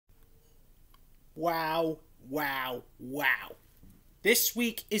Wow, wow, wow. This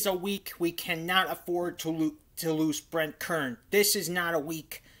week is a week we cannot afford to lose Brent Kern. This is not a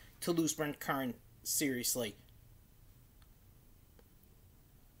week to lose Brent Kern. Seriously.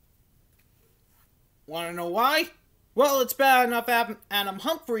 Want to know why? Well, it's bad enough Adam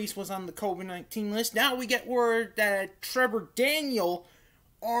Humphries was on the COVID-19 list. Now we get word that Trevor Daniel,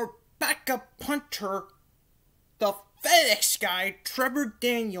 our backup punter, the FedEx guy, Trevor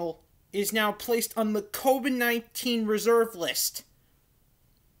Daniel, is now placed on the COVID-19 reserve list.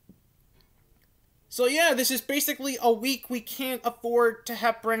 So yeah, this is basically a week we can't afford to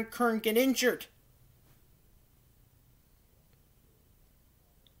have Brent Kern get injured.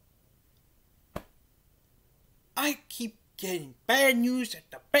 I keep getting bad news at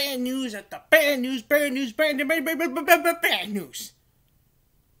the bad news at the bad news, bad news, bad news, bad news.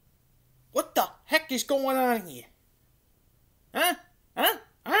 What the heck is going on here? Huh?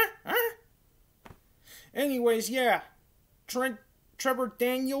 Anyways, yeah. Trevor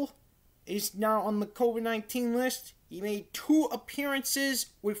Daniel is now on the COVID-19 list. He made 2 appearances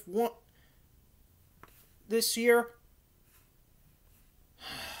with one this year.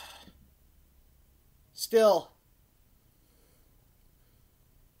 Still.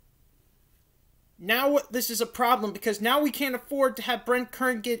 Now this is a problem because now we can't afford to have Brent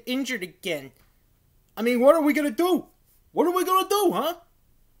Kern get injured again. I mean, what are we going to do? What are we going to do, huh?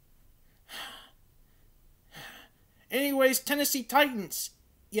 Anyways, Tennessee Titans,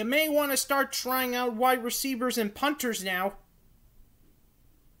 you may want to start trying out wide receivers and punters now.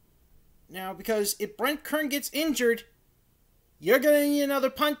 Because if Brent Kern gets injured, you're going to need another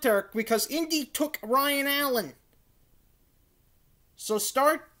punter because Indy took Ryan Allen. So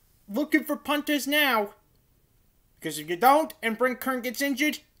start looking for punters now. Because if you don't and Brent Kern gets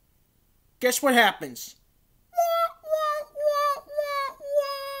injured, guess what happens?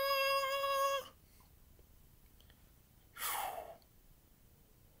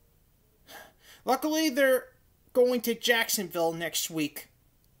 Luckily, they're going to Jacksonville next week.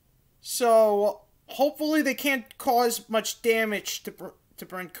 So, hopefully they can't cause much damage to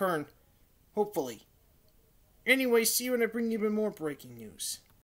Brent Kern. Hopefully. Anyway, see you when I bring you even more breaking news.